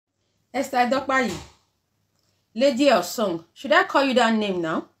S0NGS, Lady of Song. Should I call you that name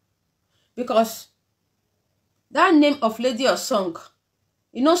now? Because that name of Lady of Song,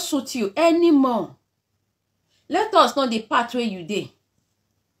 it not suit you anymore. Let us know the part where you dey.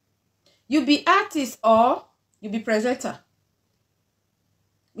 You be artist or you be presenter.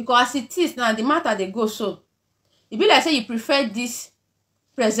 Because as it is now, the matter they go so. It be like say you prefer this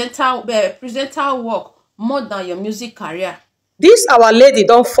presenter work more than your music career. This our lady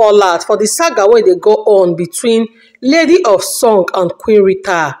don't fall out for the saga where they go on between Lady of Song and Queen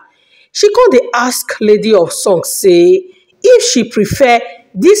Rita. She come dey ask Lady of Song say if she prefer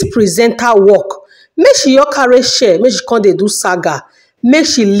this presenter work, make she your carry share, make she come dey do saga, make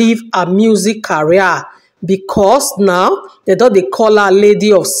she leave her music career because now they don dey call her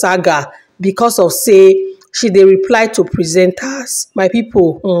Lady of Saga because of say she dey reply to presenters. My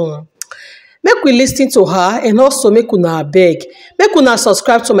people, make we lis ten to her and also make una abeg make una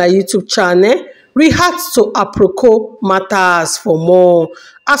subscribe to my YouTube channel, react to aproko matters for more.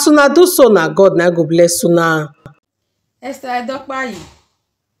 As una do so, na God na go bless una. S0NGS,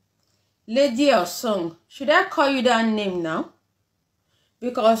 Lady of Song. Should I call you that name now?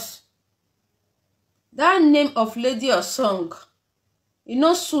 Because that name of Lady of Song, it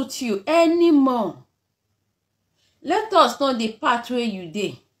not suit you anymore. Let us know the part where you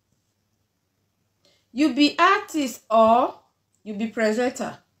dey. You be artist or you be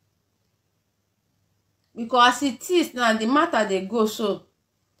presenter. Because as it is now, the matter they go so.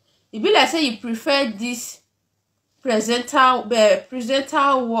 It be like say you prefer this presenter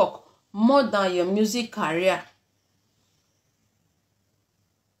work more than your music career.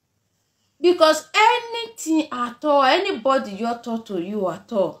 Because anything at all, anybody you talk to you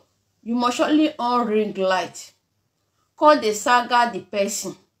at all, you must surely on ring light. Call the saga the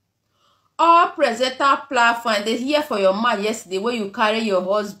person. All presenter platform, they hear for your man yesterday where you carry your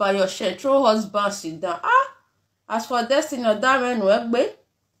husband, your throw husband sit down. As for destiny, that man work, babe,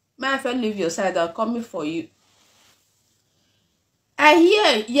 my friend leave your side, I'm coming for you. I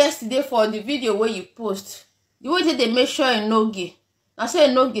hear yesterday for the video where you post, the way they make sure you no gay. Now say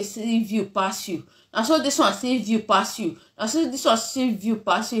you no gay see view pass you. Now so this one see view pass you. Now so this one see view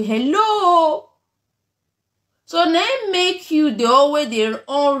pass you. Hello. So now make you the always their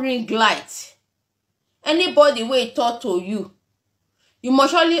own ring light. Anybody will talk to you, you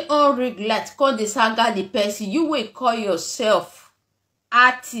must surely on ring light. Call the saga the person. You will call yourself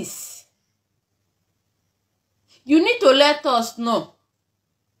artist. You need to let us know.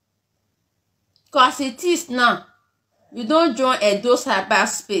 Because it is now. You don't join Edo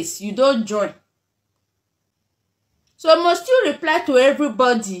cyberspace. You don't join. So must you reply to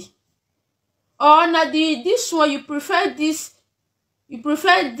everybody? Or na this one you prefer this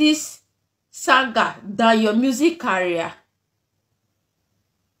saga than your music career.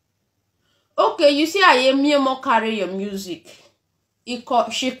 Okay, you see I am more carry your music.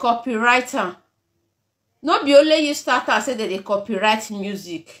 She copyright her. No be only you start and say that they copyright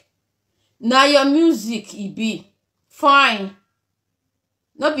music. Now your music it be fine.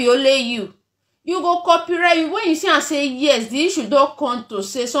 No be only you. You go copyright. When you see and say yes, the issue don't come to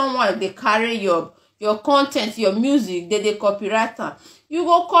say someone they carry your content, your music, they copyright her. You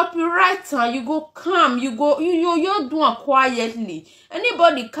go copyright her, you go calm, you do it quietly.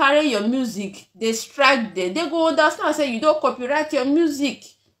 Anybody carry your music, they strike them. They go understand say you don't copyright your music.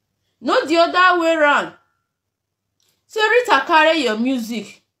 Not the other way around. So Rita carry your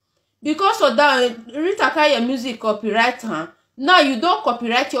music. Because of that, Rita carry your music copyright her. Now you don't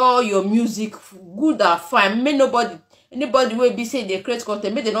copyright all your music, good or fine. May anybody will be say they create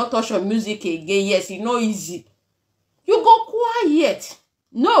content, may they not touch your music again. Yes, it's not easy. You go quiet.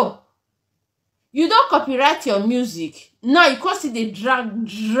 No. You don't copyright your music. Now you can see the drag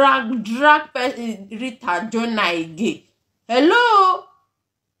Rita Jonah again. Hello.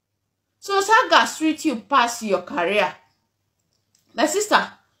 So saga street you pass your career. My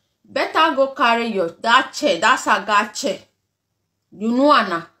sister, better go carry that chair, that saga chair. You know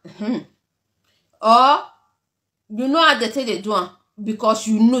Anna. Or you know how they take the do because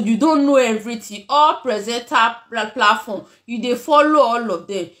you don't know everything. All presenter platform, you they follow all of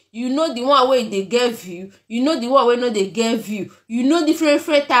them. You know the one way they give you, you know the one way no they give you. You know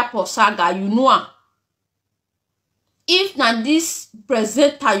different type of saga, you know. If na this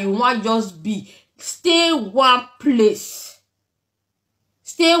presenter you want just be, stay one place.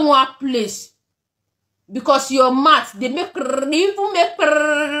 Stay one place. Because your math, they even make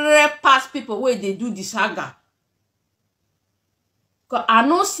pass people where they do the saga. Cause I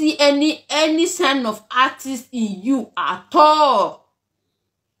don't see any sign of artist in you at all.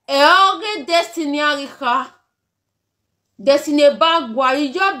 Destiny Destiny Bagwa,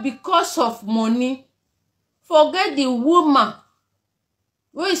 you just because of money. Forget the woman.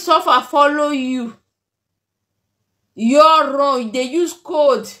 When suffer follow you. You're wrong. They use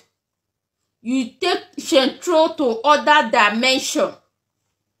code. You take control to other dimension.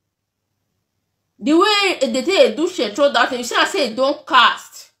 The way they do control that, you see I say don't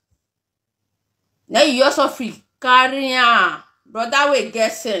cast. Now you also free carry on. Brother will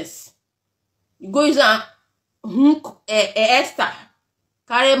get sense. You go use a Esther.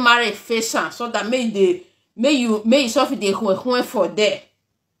 Carry marry face so that may you suffer the when for there.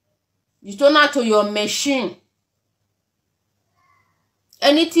 You turn out to your machine.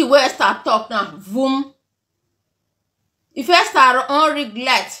 Anything where start talk now, boom. If you start on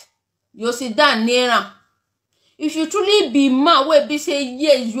regret, you sit down near am. If you truly be man, wey be say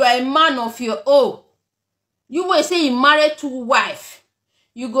yes, you are a man of your own. You will say you married 2 wives.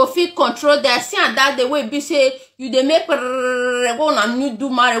 You go feel control there. See and that the way be say you dey make one and you do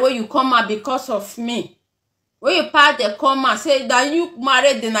marry where you come out because of me. When you pass the come and say that you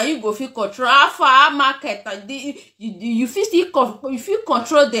married, then you go feel control. How far market you feel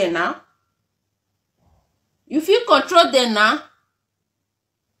control there now. You feel control there now.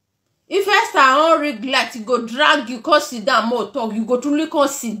 If you start on regret, you go drag you come sit down more talk. You go truly come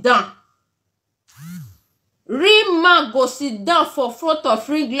sit down. Real man go sit down for front of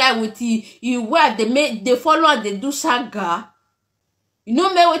ring light with the where they follow and they do saga. You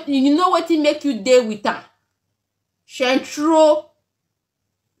know what it make you day with her. Control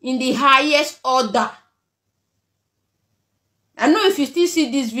in the highest order. I know if you still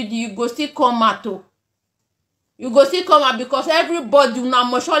see this video, you go still come out. You go still come out because everybody una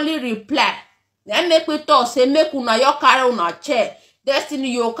must surely reply. Then make we talk say make una your carry una chair.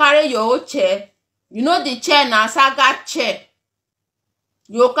 Destiny you carry your own chair. You know the chair na saga chair.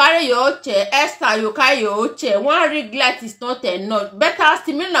 You carry your own chair. Esther, you carry your own chair. One rig light is not enough. Better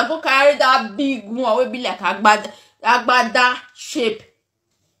still me na go carry that big one wey be like agbada shape.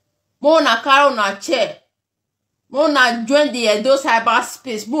 Mo na carry una chair. Mo na join the Edo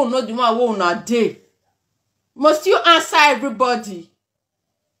cyberspace. Mo know the one wey una dey. Must you answer everybody?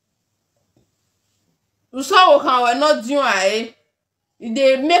 You saw what we're not doing, eh?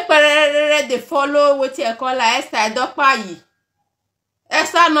 They make they follow what you call Esther Dopayi.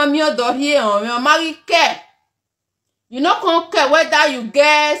 Esther no me do here on your marry care. You no can't care whether you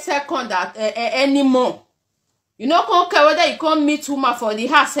get second at anymore. You no can't care whether you can't meet woman for the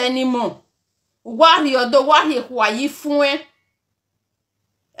house anymore. What you do, what you fun.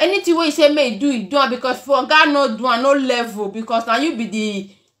 Anything what you say may do it do because for God no do no level because now you be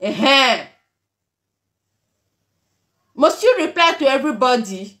the Must you reply to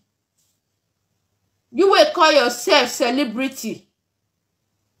everybody? You will call yourself celebrity.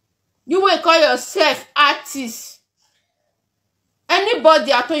 You will call yourself artist.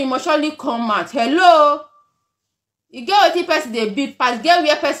 Anybody at all, you must surely come out. Hello? You get what the person they beat pass, get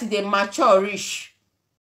where person they mature rich.